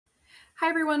Hi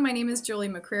everyone, my name is Julie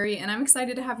McCrary and I'm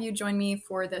excited to have you join me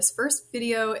for this first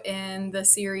video in the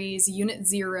series Unit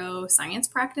 0 Science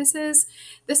Practices.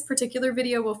 This particular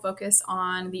video will focus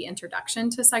on the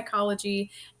introduction to psychology,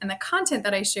 and the content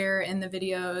that I share in the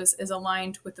videos is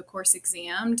aligned with the course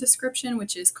exam description,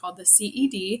 which is called the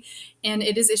CED, and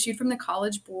it is issued from the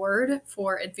College Board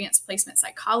for Advanced Placement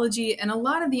Psychology, and a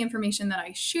lot of the information that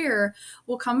I share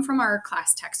will come from our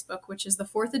class textbook, which is the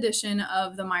 4th edition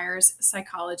of the Myers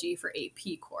Psychology for AP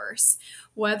course.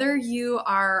 Whether you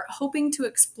are hoping to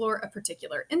explore a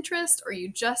particular interest or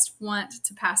you just want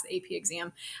to pass the AP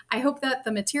exam, I hope that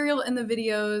the material in the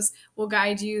videos will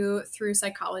guide you through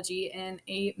psychology in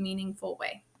a meaningful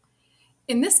way.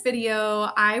 In this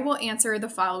video, I will answer the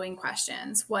following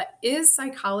questions. What is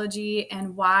psychology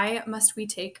and why must we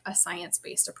take a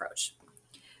science-based approach?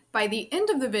 By the end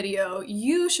of the video,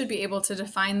 you should be able to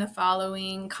define the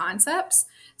following concepts: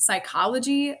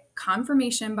 psychology,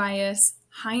 confirmation bias,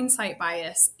 hindsight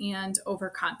bias, and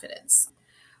overconfidence.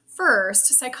 First,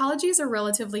 psychology is a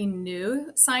relatively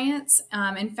new science.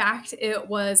 In fact, it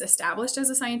was established as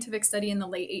a scientific study in the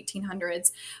late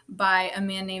 1800s by a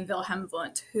man named Wilhelm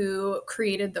Wundt, who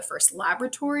created the first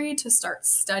laboratory to start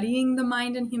studying the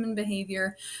mind and human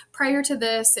behavior. Prior to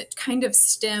this, it kind of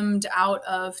stemmed out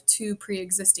of two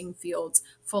pre-existing fields,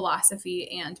 philosophy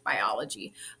and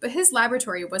biology. But his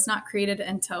laboratory was not created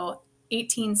until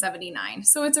 1879.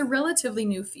 So it's a relatively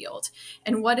new field.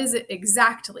 And what is it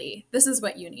exactly? This is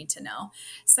what you need to know.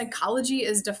 Psychology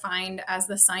is defined as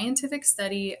the scientific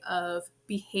study of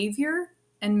behavior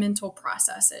and mental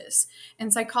processes.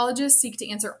 And psychologists seek to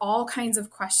answer all kinds of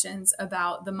questions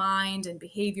about the mind and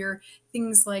behavior,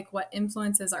 things like what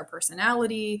influences our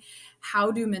personality,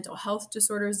 how do mental health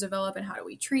disorders develop and how do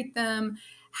we treat them,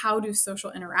 how do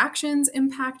social interactions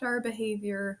impact our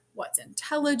behavior, what's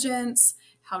intelligence,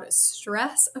 how does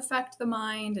stress affect the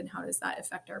mind and how does that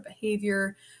affect our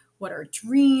behavior? What are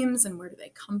dreams and where do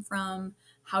they come from?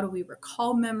 How do we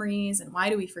recall memories and why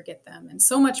do we forget them? And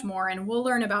so much more. And we'll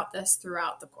learn about this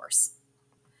throughout the course.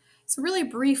 So really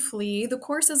briefly, the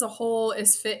course as a whole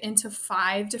is fit into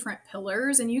 5 different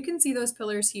pillars, and you can see those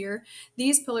pillars here.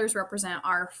 These pillars represent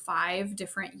our 5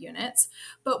 different units,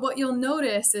 but what you'll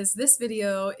notice is this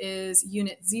video is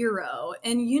Unit 0,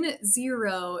 and Unit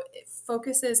 0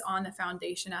 focuses on the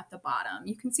foundation at the bottom.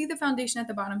 You can see the foundation at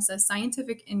the bottom says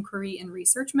scientific inquiry and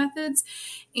research methods,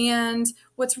 and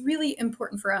what's really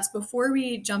important for us before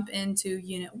we jump into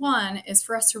Unit 1 is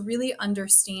for us to really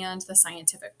understand the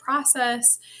scientific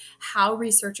process, how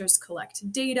researchers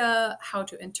collect data, how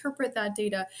to interpret that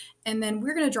data, and then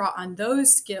we're going to draw on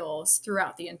those skills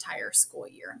throughout the entire school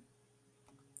year.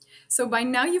 So by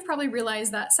now you've probably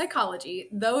realized that psychology,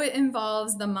 though it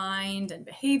involves the mind and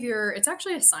behavior, it's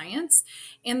actually a science,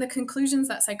 and the conclusions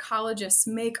that psychologists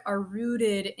make are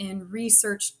rooted in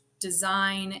research,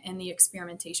 design, and the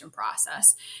experimentation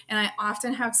process. And I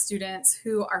often have students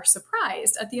who are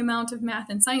surprised at the amount of math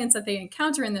and science that they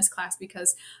encounter in this class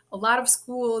because a lot of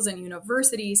schools and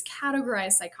universities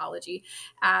categorize psychology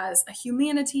as a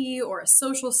humanity or a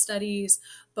social studies.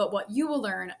 But what you will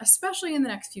learn, especially in the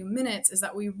next few minutes, is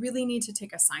that we really need to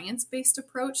take a science-based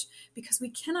approach because we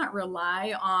cannot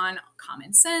rely on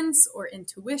common sense or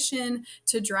intuition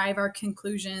to drive our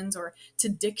conclusions or to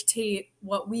dictate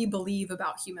what we believe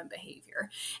about human behavior.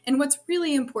 And what's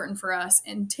really important for us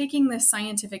in taking this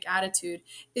scientific attitude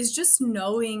is just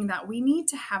knowing that we need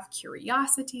to have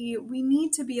curiosity, we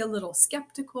need to be a little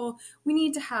skeptical, we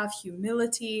need to have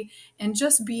humility, and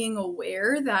just being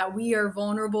aware that we are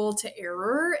vulnerable to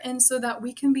error, and so that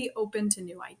we can be open to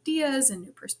new ideas and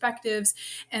new perspectives.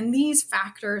 And these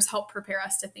factors help prepare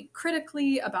us to think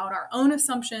critically about our own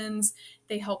assumptions.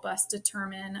 They help us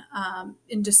determine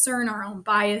and discern our own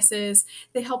biases.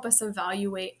 They help us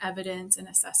evaluate evidence and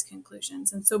assess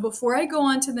conclusions. And so before I go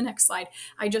on to the next slide,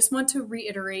 I just want to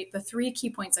reiterate the 3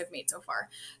 key points I've made so far.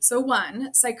 So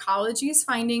 1, psychology's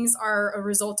findings are a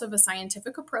result of a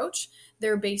scientific approach.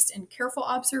 They're based in careful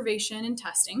observation and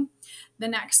testing. The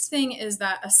next thing is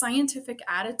that a scientific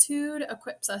attitude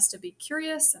equips us to be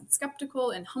curious and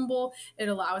skeptical and humble. It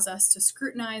allows us to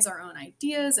scrutinize our own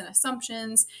ideas and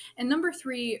assumptions. And number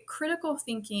 3, critical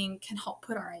thinking can help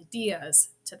put our ideas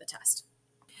to the test.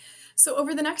 So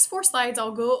over the next 4 slides,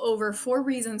 I'll go over 4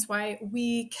 reasons why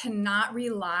we cannot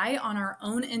rely on our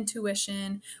own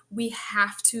intuition. We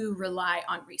have to rely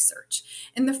on research.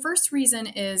 And the first reason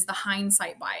is the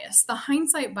hindsight bias. The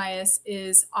hindsight bias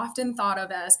is often thought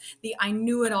of as the I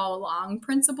knew it all along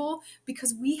principle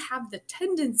because we have the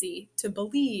tendency to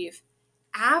believe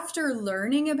after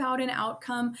learning about an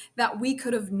outcome that we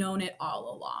could have known it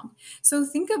all along. So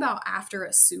think about after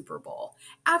a Super Bowl.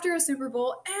 After a Super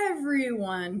Bowl,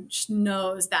 everyone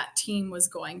knows that team was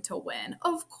going to win.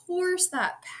 Of course,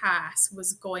 that pass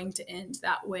was going to end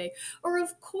that way. Or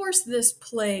of course, this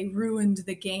play ruined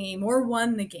the game or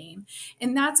won the game.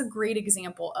 And that's a great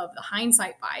example of the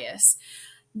hindsight bias.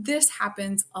 This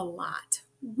happens a lot.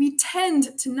 We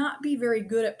tend to not be very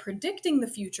good at predicting the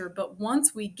future, but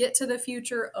once we get to the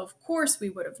future, of course,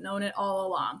 we would have known it all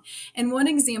along. And one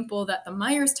example that the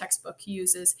Myers textbook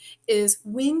uses is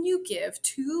when you give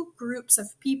two groups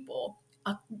of people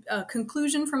a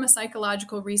conclusion from a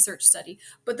psychological research study,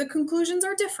 but the conclusions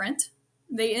are different.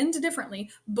 They end differently.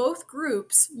 Both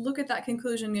groups look at that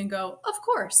conclusion and go, of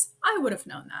course, I would have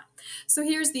known that. So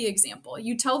here's the example.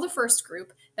 You tell the first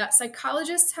group that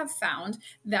psychologists have found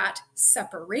that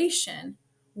separation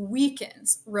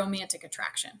weakens romantic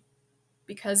attraction.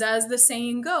 Because as the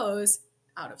saying goes,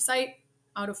 out of sight,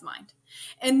 out of mind.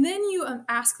 And then you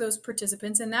ask those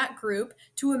participants in that group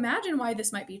to imagine why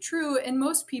this might be true. And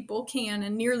most people can,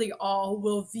 and nearly all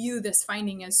will view this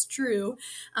finding as true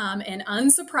and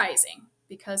unsurprising.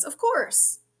 Because, of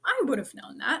course, I would have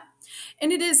known that.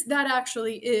 And that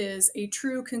actually is a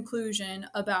true conclusion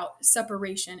about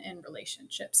separation in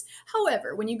relationships.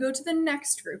 However, when you go to the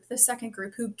next group, the second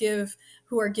group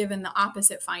who are given the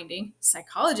opposite finding,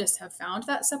 psychologists have found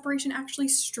that separation actually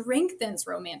strengthens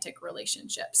romantic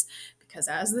relationships. Because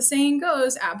as the saying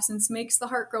goes, absence makes the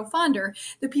heart grow fonder.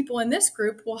 The people in this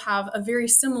group will have a very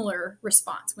similar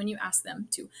response when you ask them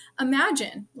to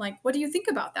imagine, like, what do you think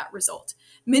about that result?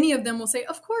 Many of them will say,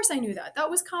 of course I knew that. That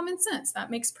was common sense.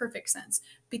 That makes perfect sense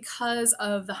because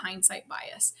of the hindsight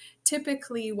bias.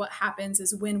 Typically, what happens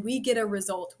is when we get a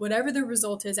result, whatever the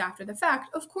result is after the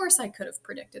fact, of course I could have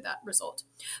predicted that result.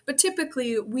 But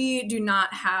typically, we do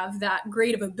not have that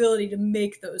great of ability to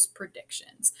make those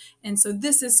predictions. And so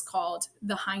this is called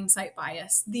the hindsight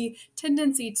bias, the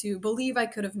tendency to believe I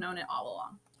could have known it all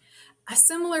along. A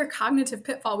similar cognitive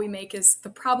pitfall we make is the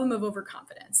problem of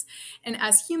overconfidence. And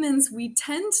as humans, we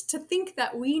tend to think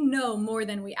that we know more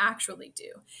than we actually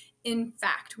do. In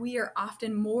fact, we are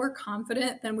often more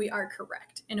confident than we are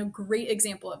correct. And a great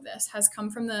example of this has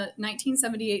come from the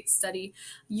 1978 study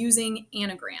using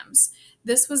anagrams.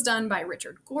 This was done by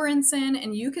Richard Goranson,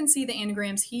 and you can see the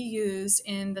anagrams he used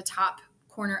in the top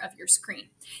corner of your screen.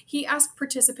 He asked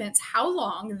participants how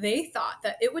long they thought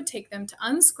that it would take them to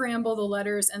unscramble the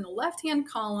letters in the left-hand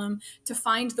column to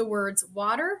find the words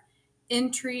water,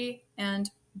 entry,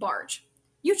 and barge.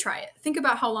 You try it. Think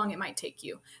about how long it might take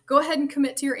you. Go ahead and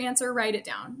commit to your answer. Write it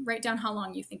down. Write down how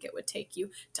long you think it would take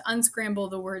you to unscramble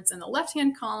the words in the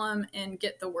left-hand column and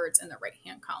get the words in the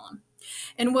right-hand column.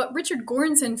 And what Richard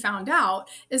Goranson found out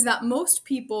is that most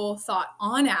people thought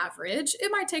on average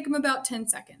it might take them about 10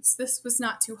 seconds. This was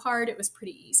not too hard. It was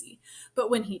pretty easy. But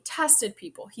when he tested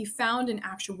people, he found in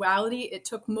actuality it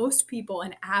took most people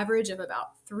an average of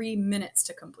about 3 minutes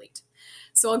to complete.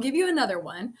 So I'll give you another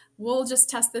one. We'll just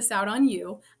test this out on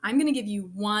you. I'm going to give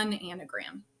you one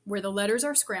anagram where the letters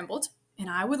are scrambled, and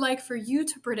I would like for you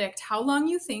to predict how long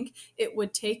you think it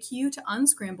would take you to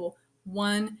unscramble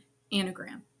one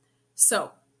anagram.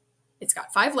 So it's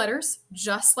got 5 letters,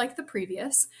 just like the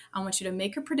previous. I want you to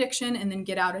make a prediction and then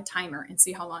get out a timer and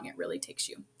see how long it really takes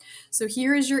you. So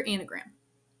here is your anagram.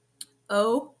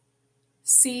 O,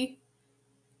 C,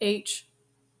 H,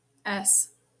 S,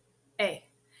 A.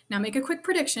 Now make a quick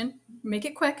prediction, make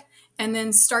it quick, and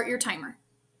then start your timer.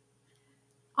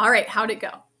 All right, how'd it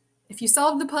go? If you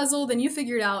solved the puzzle, then you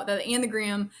figured out that the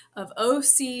anagram of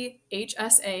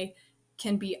OCHSA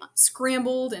can be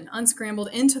scrambled and unscrambled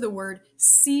into the word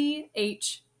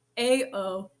CHAOS,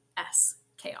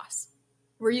 chaos.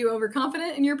 Were you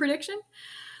overconfident in your prediction?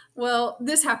 Well,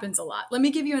 this happens a lot. Let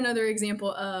me give you another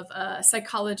example of a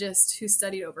psychologist who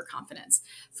studied overconfidence.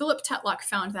 Philip Tetlock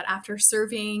found that after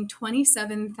surveying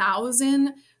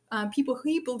 27,000 people who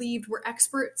he believed were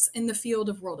experts in the field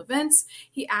of world events,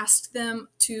 he asked them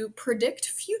to predict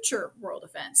future world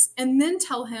events and then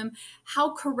tell him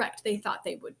how correct they thought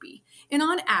they would be. And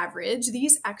on average,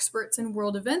 these experts in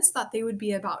world events thought they would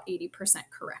be about 80%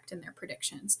 correct in their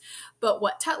predictions. But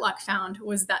what Tetlock found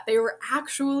was that they were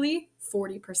actually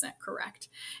 40% correct.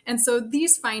 And so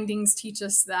these findings teach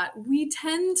us that we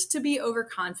tend to be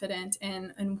overconfident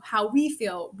in how we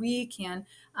feel we can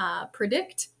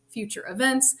predict future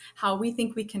events, how we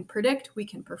think we can predict, we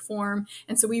can perform.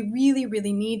 And so we really,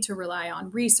 really need to rely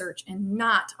on research and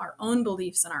not our own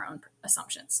beliefs and our own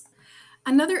assumptions.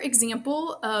 Another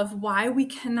example of why we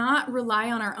cannot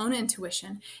rely on our own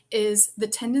intuition is the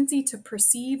tendency to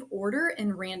perceive order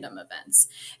in random events.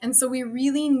 And so we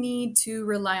really need to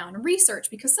rely on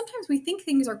research because sometimes we think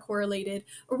things are correlated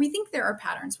or we think there are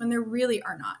patterns when there really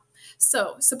are not.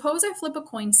 So suppose I flip a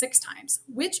coin 6 times.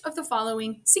 Which of the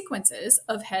following sequences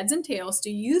of heads and tails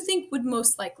do you think would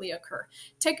most likely occur?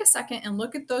 Take a second and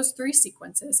look at those 3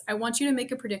 sequences. I want you to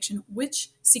make a prediction which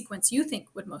sequence you think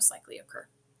would most likely occur.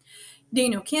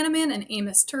 Daniel Kahneman and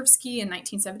Amos Tversky in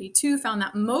 1972 found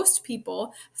that most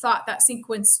people thought that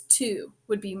sequence 2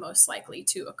 would be most likely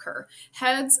to occur.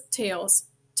 Heads, tails,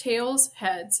 tails,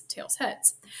 heads, tails,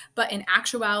 heads. But in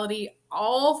actuality,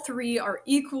 all 3 are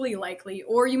equally likely,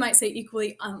 or you might say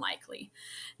equally unlikely.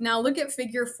 Now look at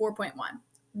figure 4.1.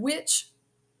 Which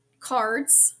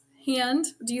cards,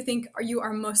 hand, do you think you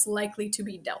are most likely to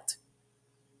be dealt?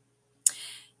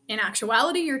 In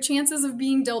actuality, your chances of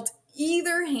being dealt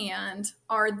either hand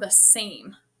are the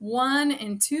same. 1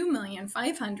 in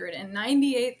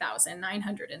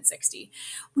 2,598,960.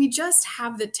 We just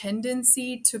have the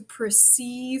tendency to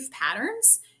perceive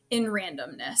patterns in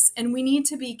randomness, and we need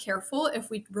to be careful if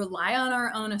we rely on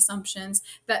our own assumptions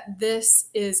that this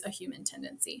is a human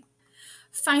tendency.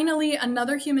 Finally,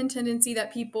 another human tendency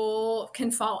that people can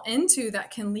fall into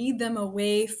that can lead them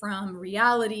away from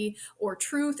reality or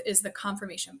truth is the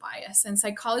confirmation bias. And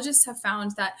psychologists have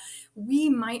found that we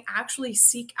might actually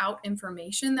seek out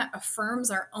information that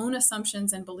affirms our own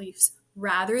assumptions and beliefs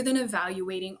rather than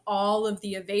evaluating all of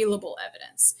the available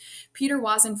evidence. Peter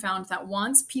Wazen found that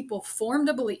once people formed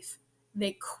a belief,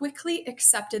 they quickly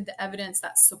accepted the evidence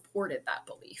that supported that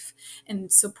belief and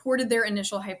supported their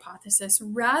initial hypothesis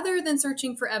rather than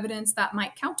searching for evidence that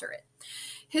might counter it.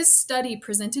 His study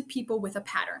presented people with a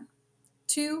pattern,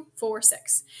 2, 4,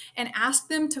 6, and asked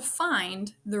them to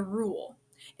find the rule.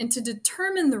 And to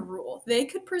determine the rule, they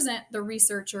could present the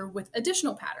researcher with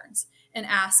additional patterns and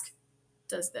ask,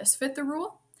 does this fit the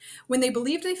rule? When they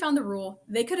believed they found the rule,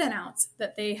 they could announce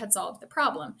that they had solved the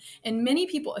problem. And many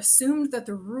people assumed that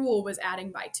the rule was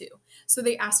adding by 2. So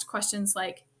they asked questions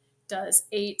like, does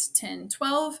 8, 10,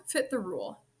 12 fit the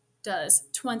rule? Does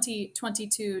 20,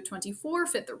 22, 24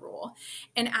 fit the rule?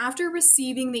 And after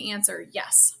receiving the answer,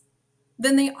 yes,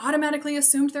 then they automatically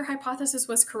assumed their hypothesis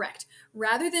was correct,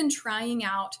 rather than trying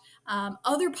out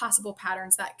other possible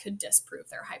patterns that could disprove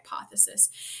their hypothesis.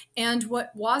 And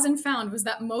what Wazen found was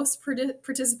that most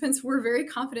participants were very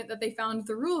confident that they found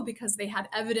the rule because they had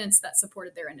evidence that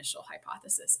supported their initial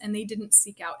hypothesis, and they didn't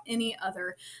seek out any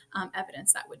other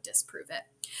evidence that would disprove it.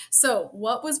 So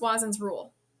what was Wazen's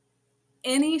rule?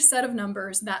 Any set of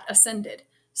numbers that ascended,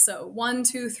 so 1,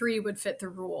 2, 3 would fit the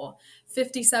rule.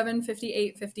 57,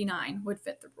 58, 59 would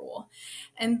fit the rule.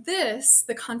 And this,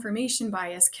 the confirmation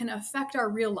bias, can affect our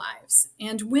real lives.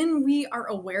 And when we are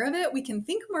aware of it, we can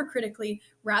think more critically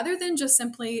rather than just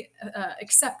simply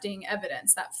accepting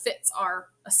evidence that fits our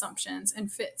assumptions and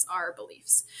fits our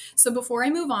beliefs. So before I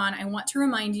move on, I want to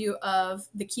remind you of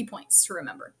the key points to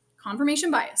remember.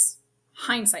 Confirmation bias,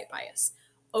 hindsight bias,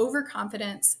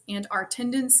 overconfidence, and our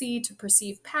tendency to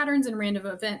perceive patterns in random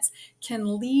events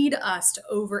can lead us to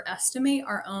overestimate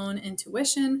our own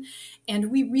intuition.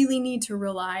 And we really need to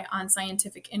rely on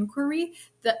scientific inquiry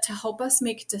to help us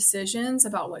make decisions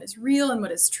about what is real and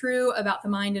what is true about the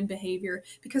mind and behavior,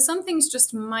 because some things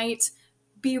just might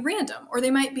be random, or they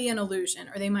might be an illusion,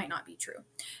 or they might not be true.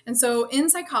 And so in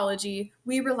psychology,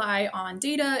 we rely on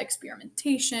data,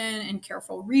 experimentation, and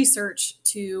careful research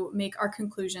to make our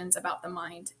conclusions about the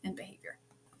mind and behavior.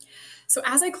 So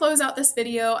as I close out this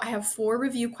video, I have 4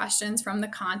 review questions from the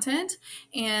content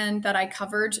and that I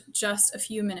covered just a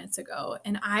few minutes ago.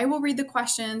 And I will read the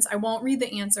questions. I won't read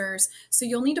the answers. So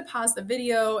you'll need to pause the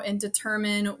video and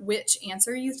determine which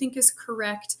answer you think is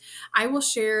correct. I will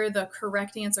share the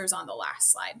correct answers on the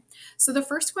last slide. So the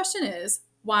first question is,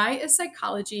 why is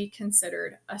psychology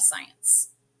considered a science?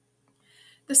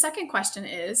 The second question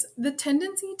is, the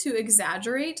tendency to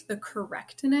exaggerate the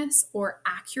correctness or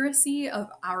accuracy of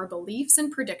our beliefs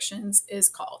and predictions is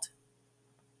called.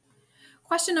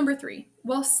 Question number 3,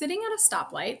 while sitting at a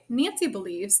stoplight, Nancy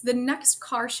believes the next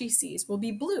car she sees will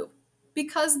be blue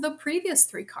because the previous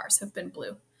 3 cars have been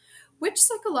blue. Which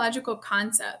psychological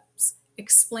concepts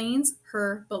explains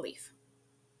her belief?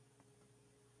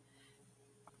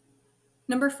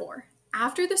 Number 4,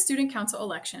 after the student council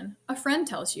election, a friend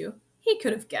tells you he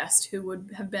could have guessed who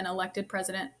would have been elected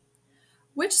president.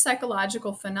 Which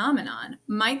psychological phenomenon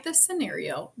might this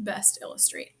scenario best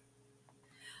illustrate?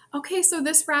 Okay, so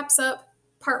this wraps up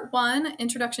Part 1,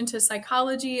 Introduction to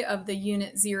Psychology of the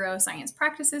Unit 0 Science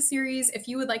Practices series. If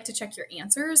you would like to check your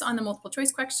answers on the multiple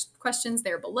choice questions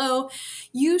there below,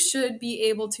 you should be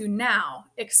able to now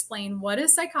explain what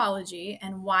is psychology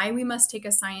and why we must take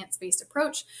a science-based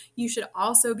approach. You should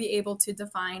also be able to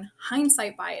define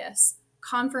hindsight bias,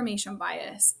 confirmation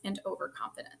bias, and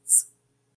overconfidence.